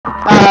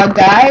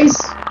Guys,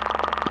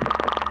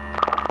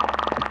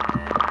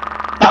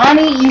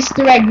 Bonnie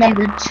Easter egg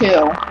number 2.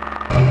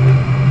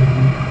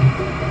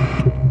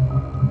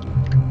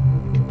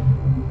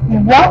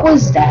 What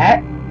was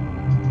that?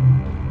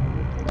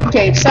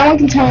 Okay, if someone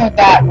can tell me what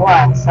that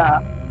was,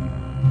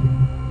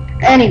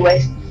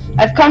 Anyways,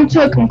 I've come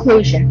to a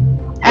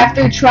conclusion.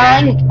 After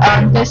trying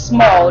this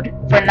mode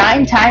for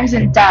 9 times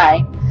and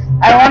dying,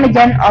 I want to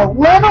get a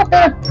little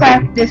bit of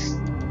practice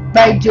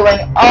by doing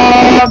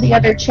all the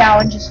other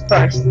challenges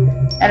first.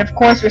 And of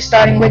course, we're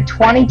starting with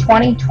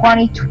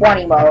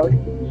 2020 mode.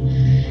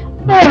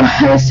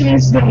 I'm assuming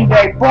this is going to be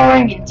very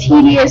boring and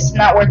tedious,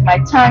 not worth my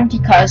time,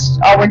 because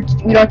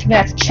we don't even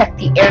have to check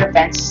the air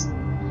vents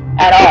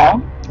at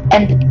all,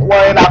 and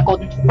worry about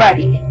Golden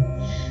Freddy.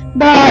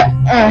 But,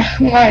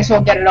 we might as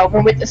well get it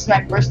over with. This is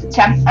my first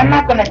attempt. I'm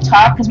not going to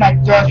talk because my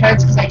throat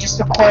hurts because I just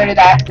recorded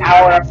that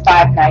hour of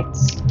 5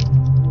 nights.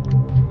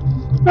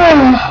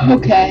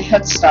 Okay,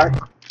 let's start.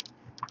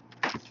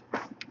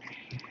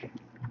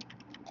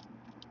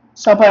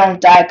 So hope I don't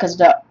die because of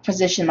the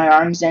position my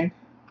arm's in.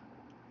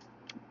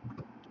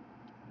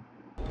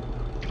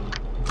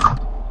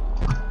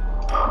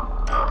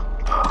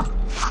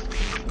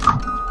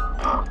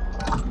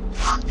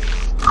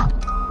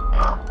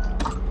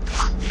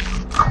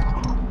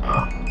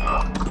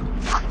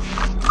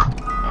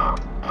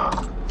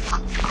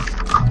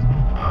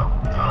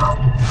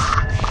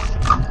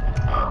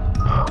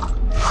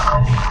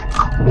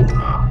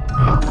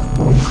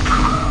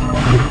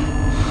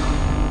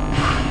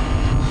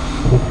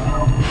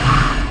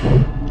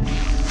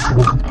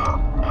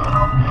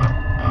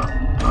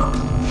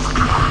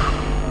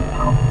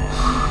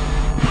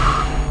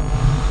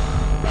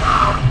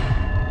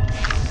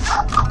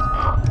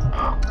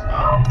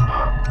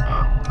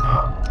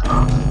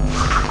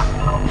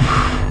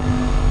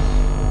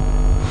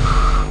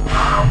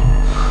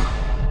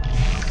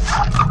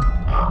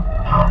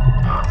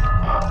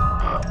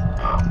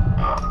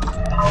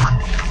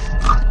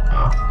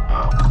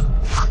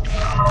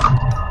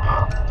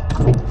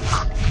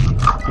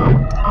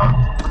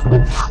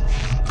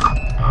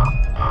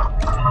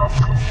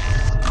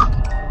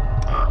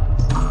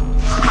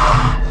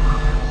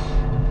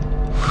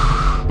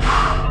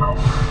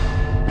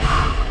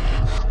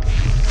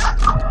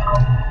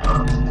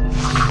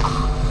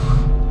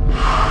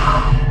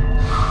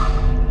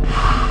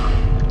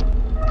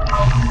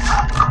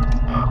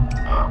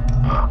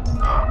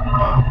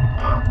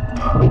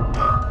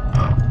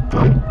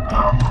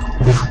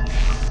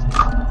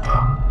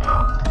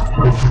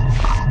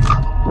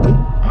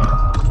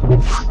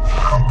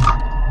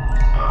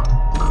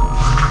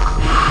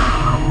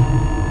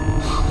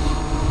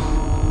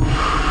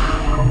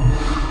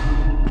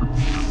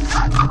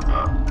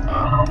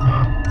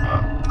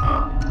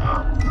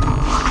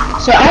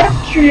 So out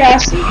of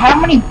curiosity, how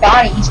many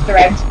Bonnie Easter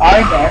eggs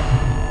are there?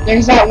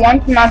 There's that one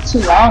from not too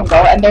long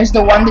ago, and there's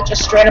the one that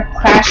just straight up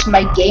crashed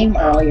my game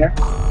earlier.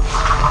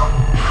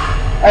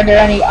 Are there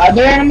any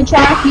other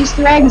animatronic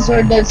Easter eggs,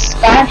 or does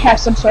Scott have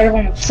some sort of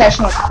an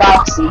obsession with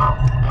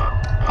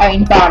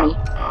Bonnie.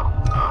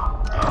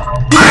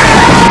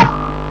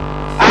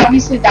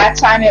 Obviously that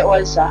time it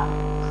was,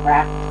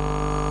 crap.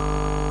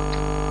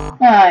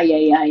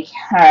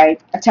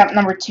 Alright, attempt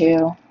number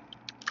 2.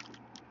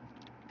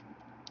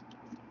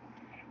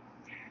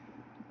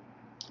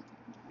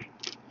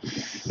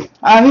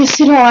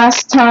 Obviously the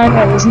last time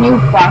it was New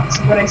Fox,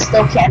 but I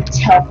still can't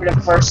tell for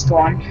the first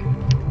one.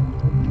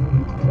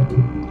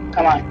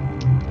 Come on.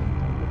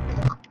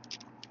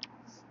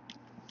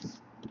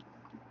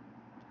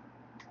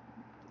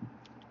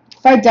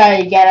 If I die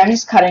again, I'm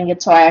just cutting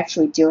it till I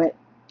actually do it.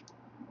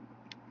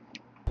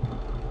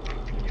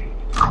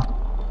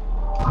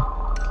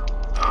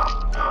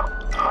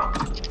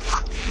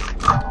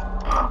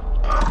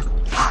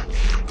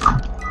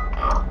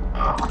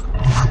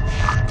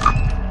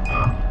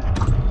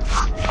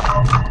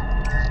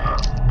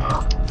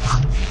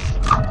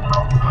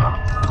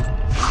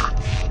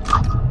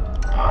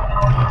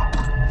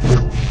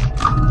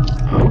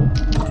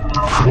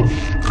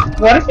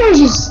 What if it was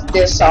just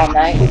this all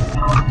night?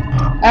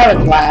 I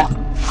would laugh.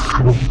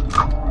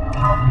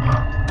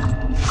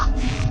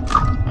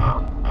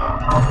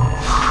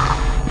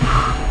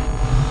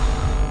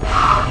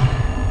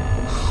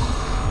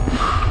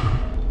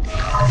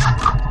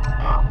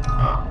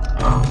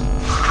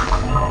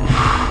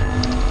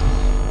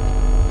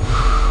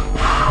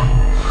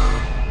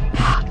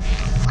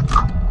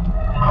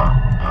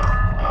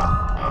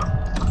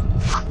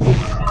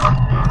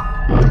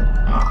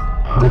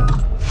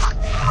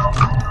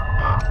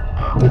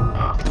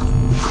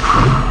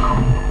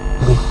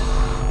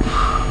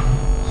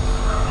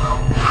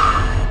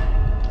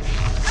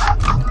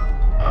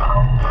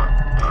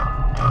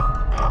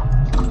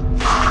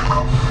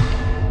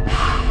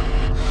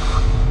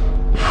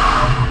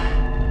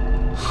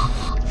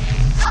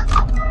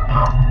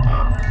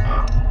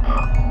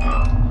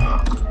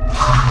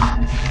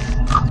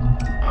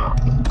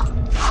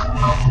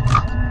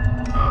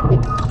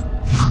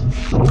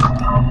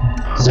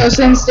 So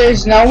since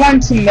there's no one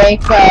to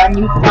make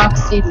New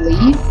Foxy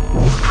leave,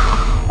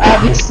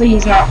 obviously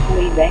he's not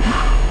leaving.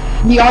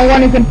 The only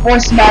one who can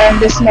force him out in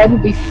this mode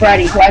would be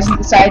Freddy, who hasn't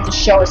decided to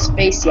show his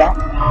face yet.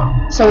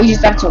 So we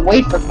just have to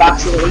wait for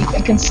Foxy to leave,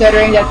 and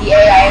considering that the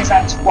AI is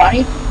on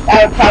 20,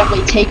 that would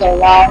probably take a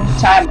long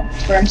time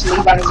for him to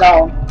leave on his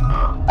own.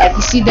 Like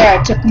you see there,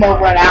 it took him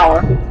over an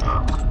hour.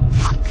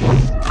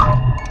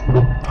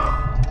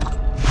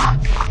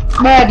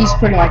 But he's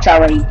pretty much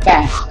already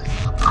back.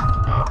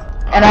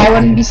 And I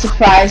wouldn't be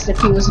surprised if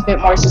he was a bit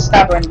more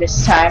stubborn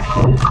this time,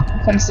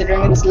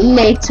 considering it's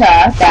later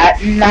that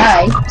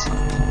night.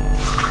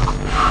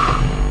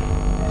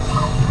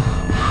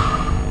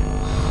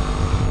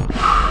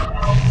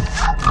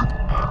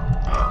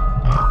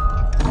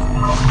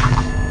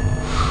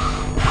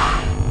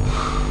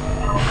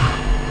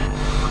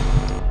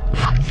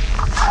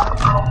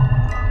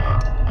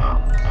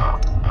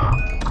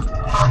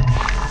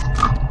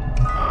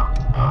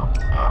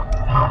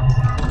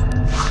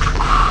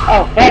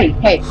 Oh, Freddy,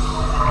 hey,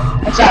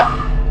 what's up?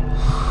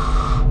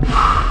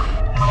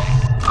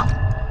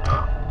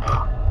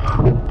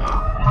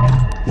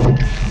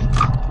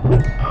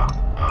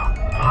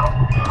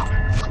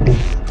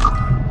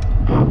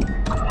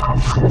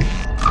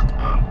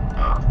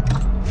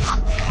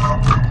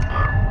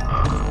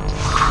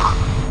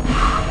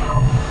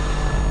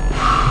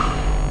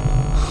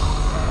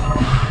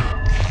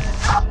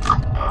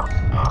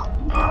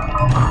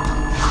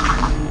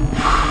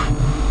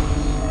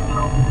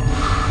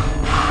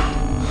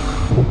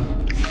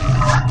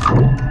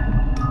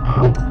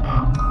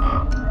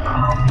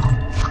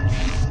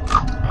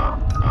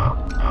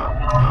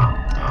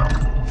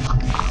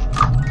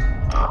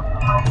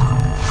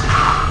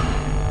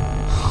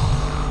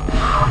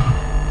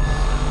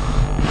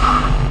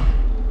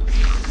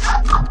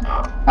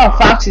 Oh,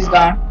 Foxy's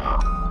gone.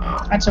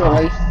 That's a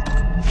relief.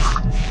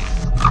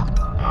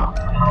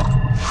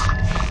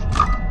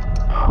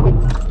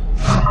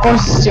 Of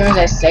course, as soon as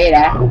I say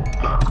that.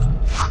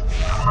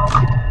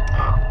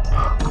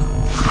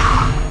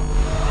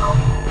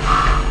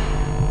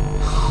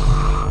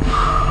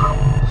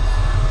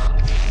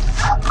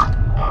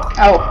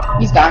 Oh,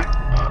 he's gone.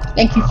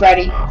 Thank you,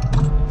 Freddy.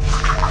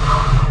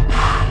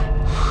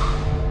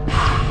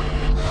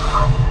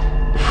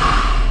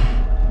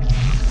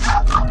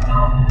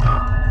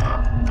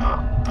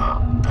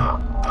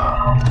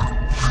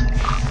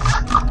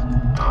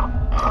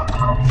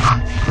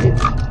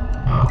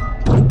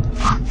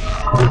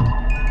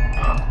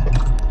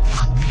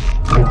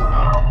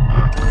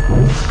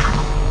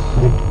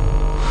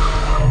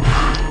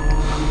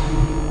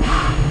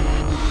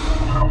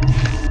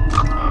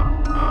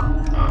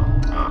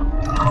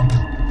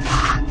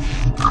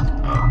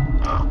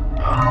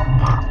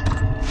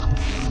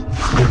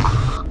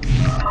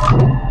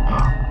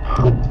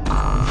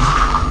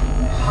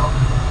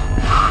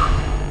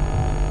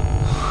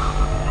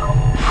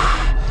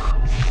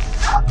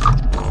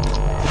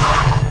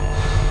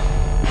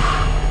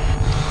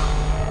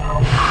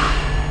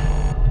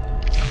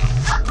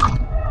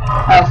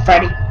 Oh,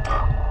 Freddy.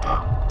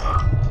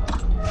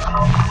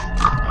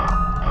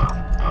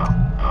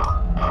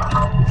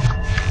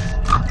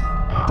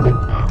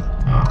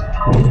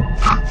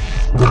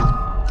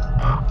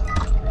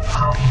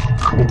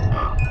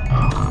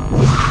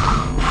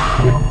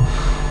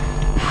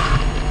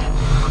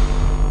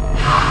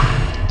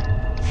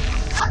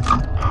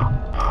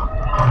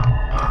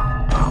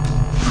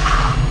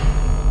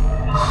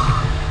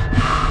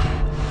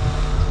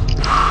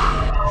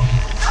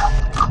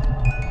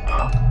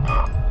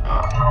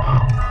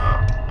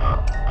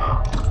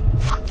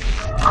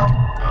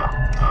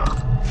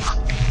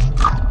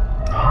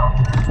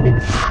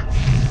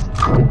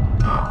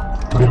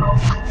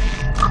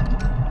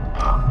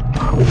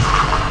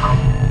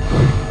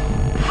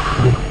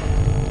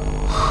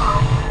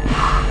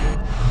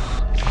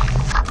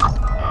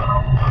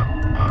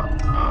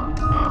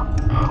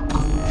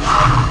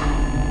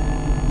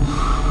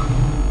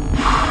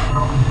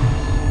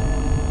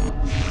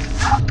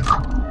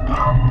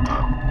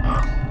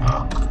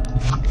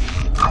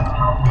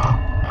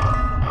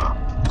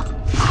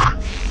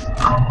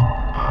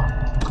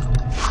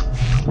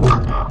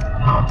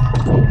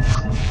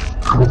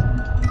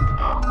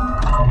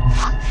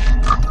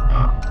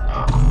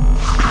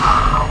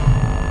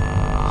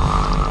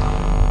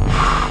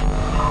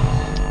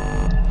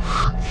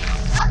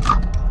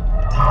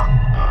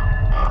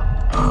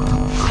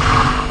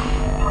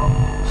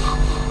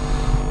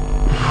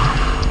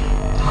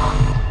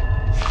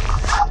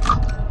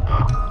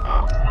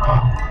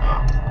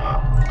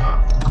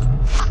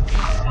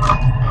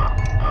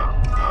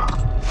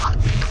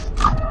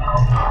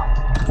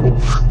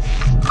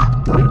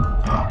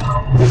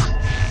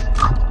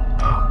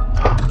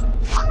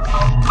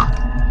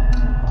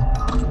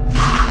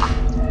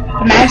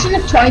 Imagine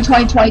if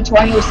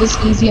 2020 was this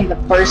easy in the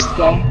first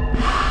game.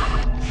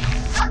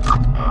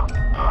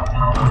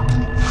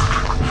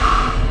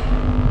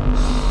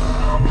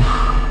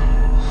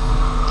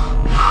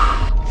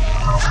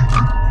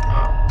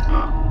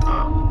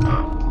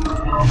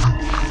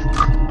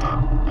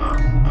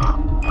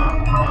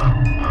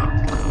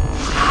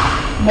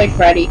 Hey,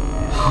 Freddy.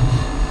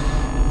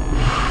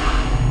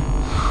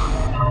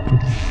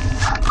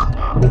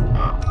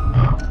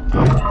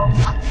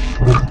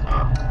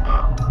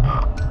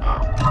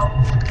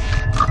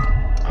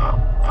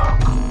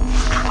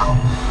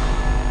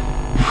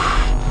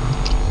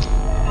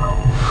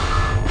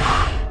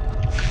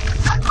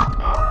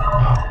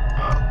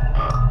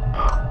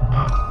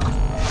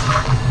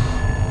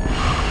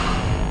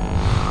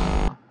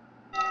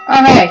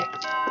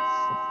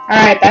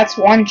 that's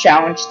one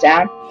challenge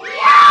down.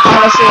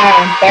 Honestly,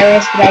 I'm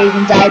embarrassed that I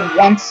even died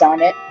once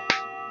on it.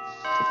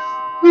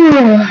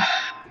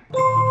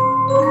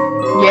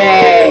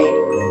 Yay.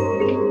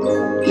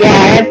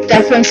 Yeah, it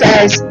definitely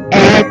says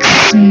Eric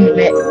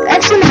Smith.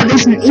 Actually, no,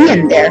 there's an E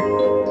in there.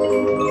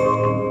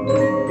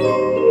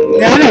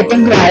 Now that I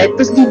think about it, it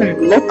doesn't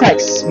even look like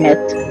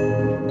Smith.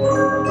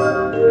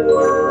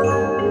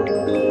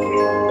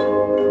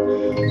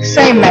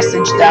 Same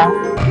message though.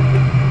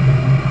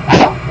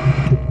 Oh.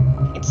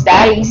 It's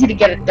that easy to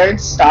get a 3rd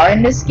star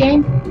in this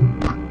game?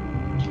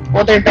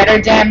 Well, they're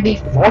better than the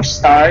 4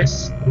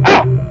 stars.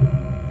 Oh.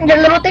 And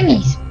they're little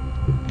thingies.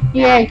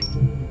 Yay.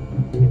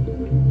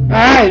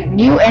 Alright,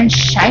 new and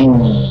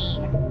shiny.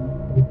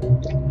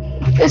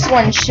 This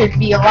one should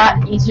be a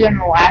lot easier than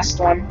the last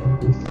one.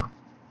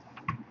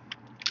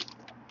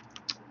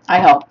 I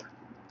hope.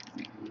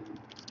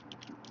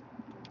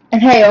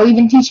 And hey, it'll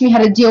even teach me how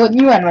to deal with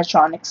new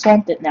animatronics,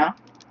 won't it now?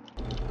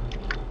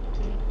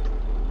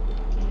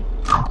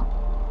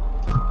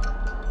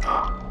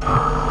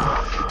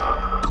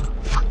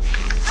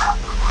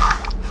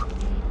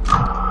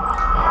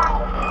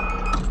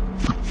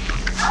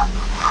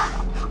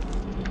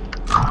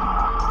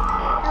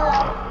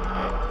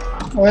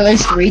 Or at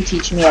least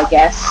reteach me, I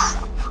guess.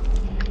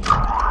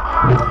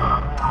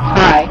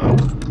 Hi.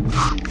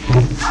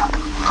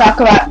 Talk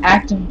about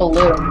active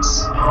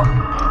balloons.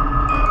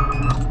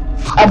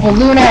 A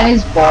balloon and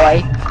his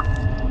boy.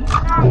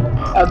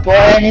 A boy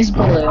and his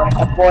balloon.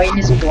 A boy and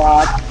his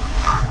blog.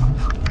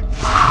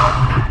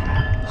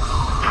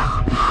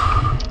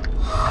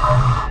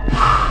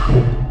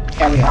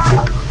 There we go.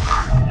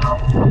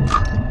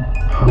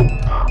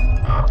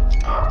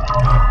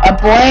 A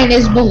boy and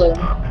his balloon.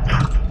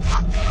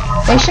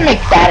 They should make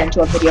that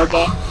into a video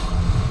game.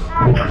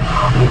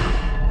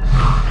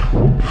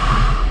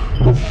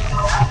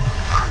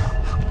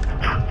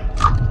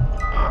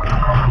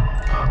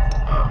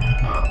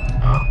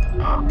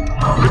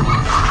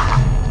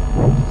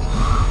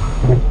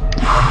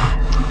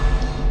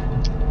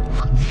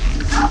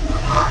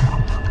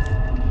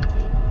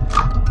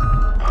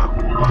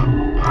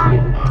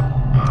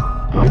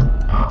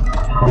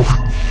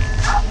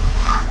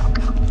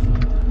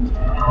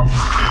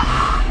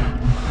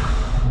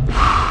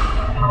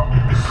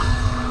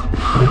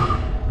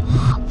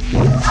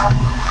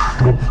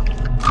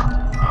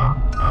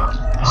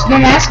 The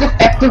mask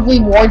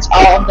effectively wards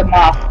all of them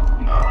off.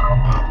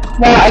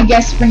 Well, I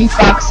guess Freddy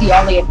Foxy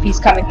only if he's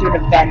coming through the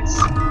vents.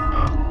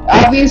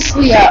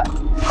 Obviously,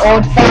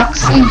 old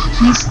Foxy,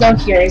 he's still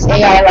here. His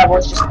AI level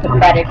is just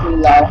pathetically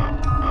low.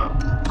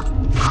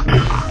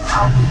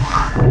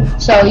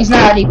 So he's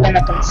not even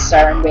a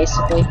concern,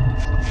 basically.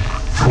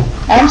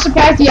 I'm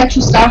surprised he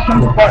actually saw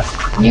him before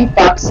New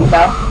Foxy,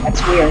 though.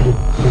 That's weird.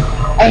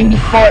 I mean,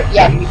 before,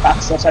 yeah, New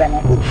Foxy, that's what I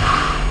meant.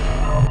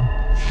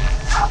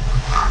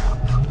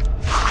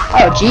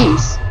 Oh,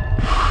 jeez.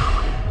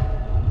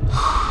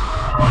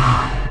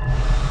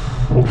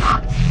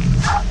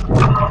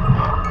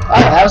 Oh,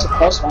 that was a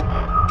close one.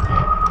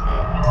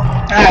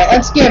 Alright,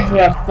 let's give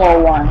her a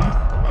full one.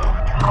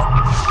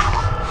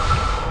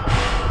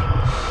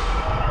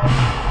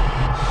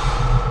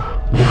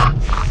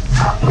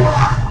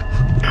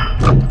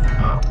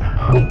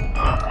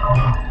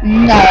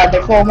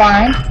 Another full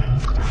wine.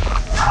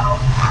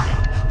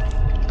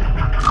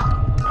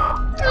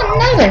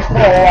 Another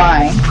full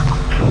wine.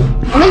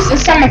 At least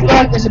this time I feel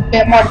like there's a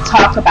bit more to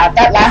talk about.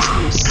 That last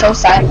one was so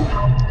silent.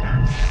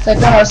 It's like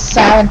one of those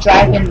silent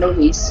drive-in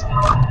movies.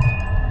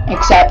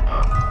 Except,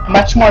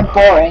 much more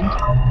boring.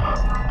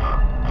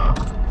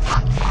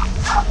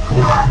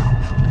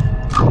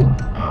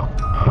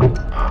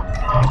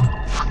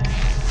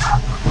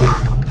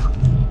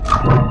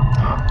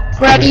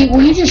 Freddy,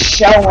 will you just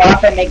show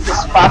up and make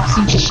this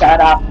Foxy just shut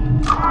up?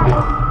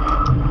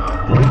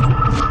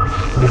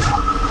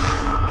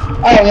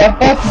 Oh, we have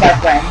both of our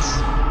friends.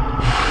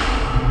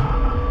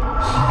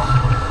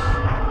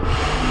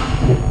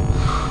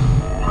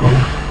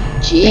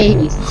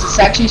 Jeez, this is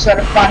actually sort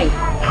of funny.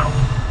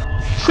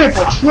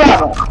 Triple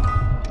Trouble.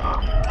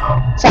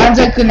 Sounds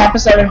like an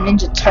episode of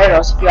Ninja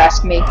Turtles, if you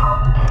ask me.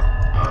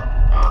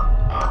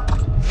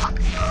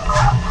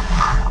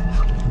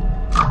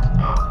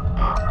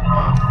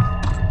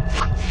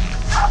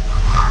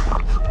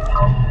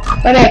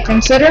 But hey,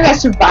 considering I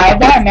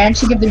survived that and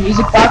managed to give the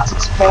music box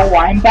its full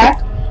wind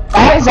back,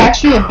 that is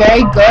actually a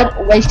very good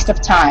waste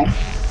of time.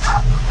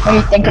 When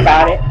you think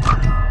about it.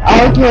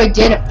 All it really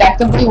did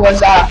effectively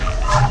was,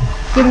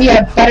 give me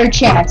a better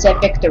chance at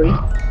victory.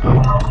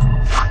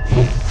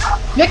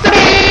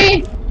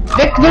 Victory!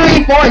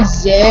 Victory for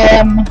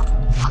Zim!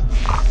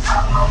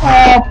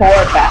 Oh,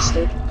 poor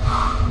bastard.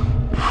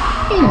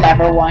 He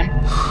never won.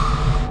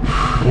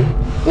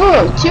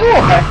 Ooh, 2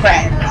 of our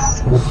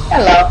friends.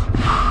 Hello.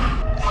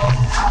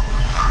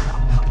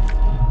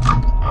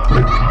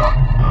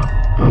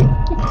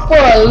 For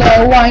a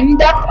little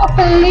wind-up,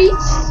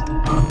 please.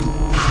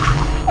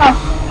 Oh.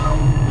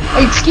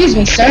 Excuse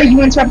me, sir.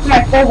 You interrupted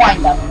my full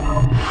wind-up.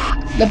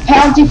 The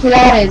penalty for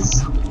that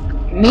is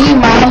me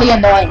mildly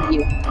annoying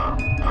you.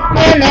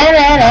 Na na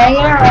na na,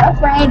 you're a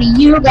Freddy,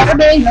 you got a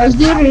big nose,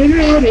 doo doo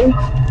doo doo.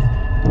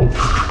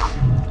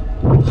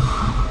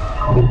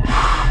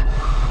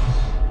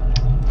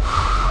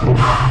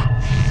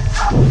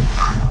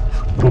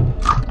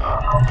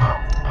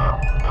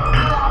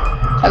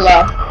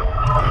 Hello.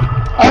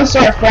 Oh,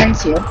 so our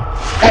friend's here.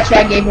 That's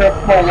why I gave her a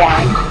full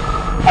wine.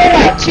 Oh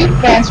wow, 2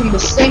 friends from the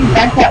same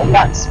vent at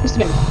once. Must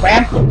have been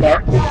cramped in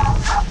there.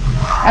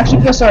 I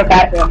actually feel sort of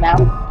bad for him now.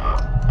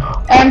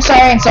 I'm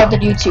sorry I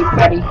insulted you too,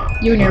 Freddy.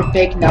 You and your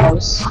big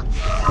nose.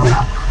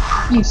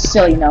 You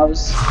silly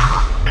nose.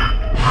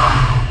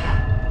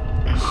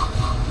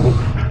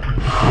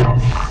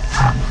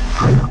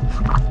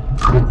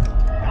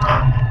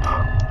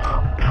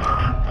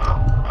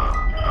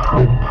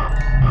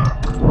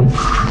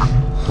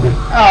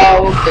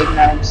 Oh, big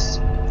nose.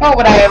 What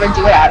would I ever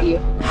do without you?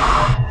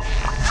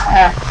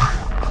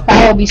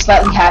 I will be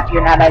slightly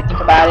happier now that I think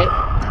about it.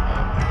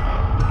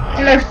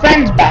 And their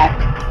friend's back.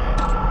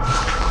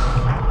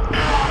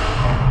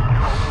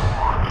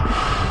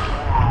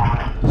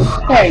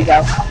 There you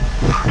go.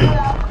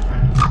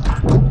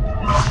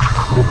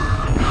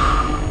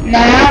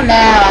 Now,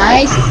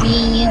 I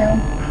see you.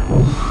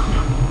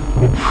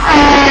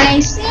 I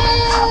see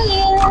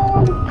you.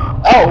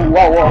 Oh,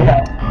 whoa.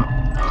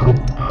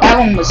 That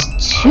one was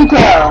too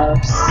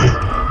close.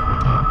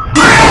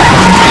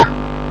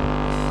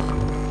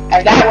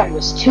 And that one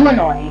was too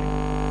annoying.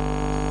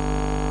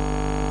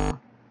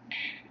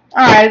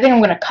 Alright, I think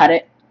I'm gonna cut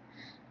it.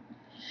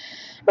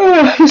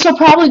 This will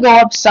probably go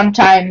up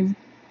sometime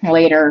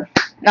later.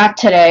 Not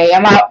today.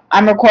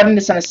 I'm recording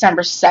this on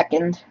December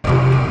 2nd.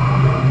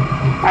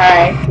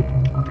 Alright.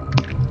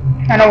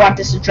 I don't want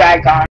this to drag on.